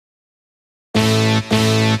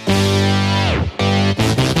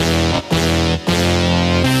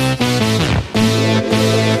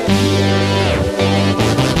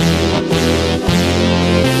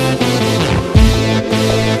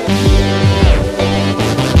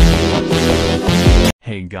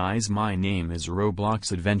guys, my name is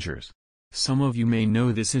Roblox Adventures. Some of you may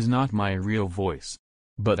know this is not my real voice.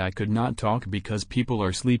 But I could not talk because people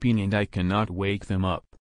are sleeping and I cannot wake them up.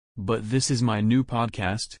 But this is my new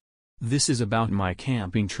podcast. This is about my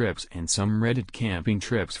camping trips and some Reddit camping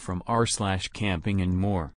trips from r/camping and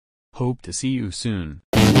more. Hope to see you soon.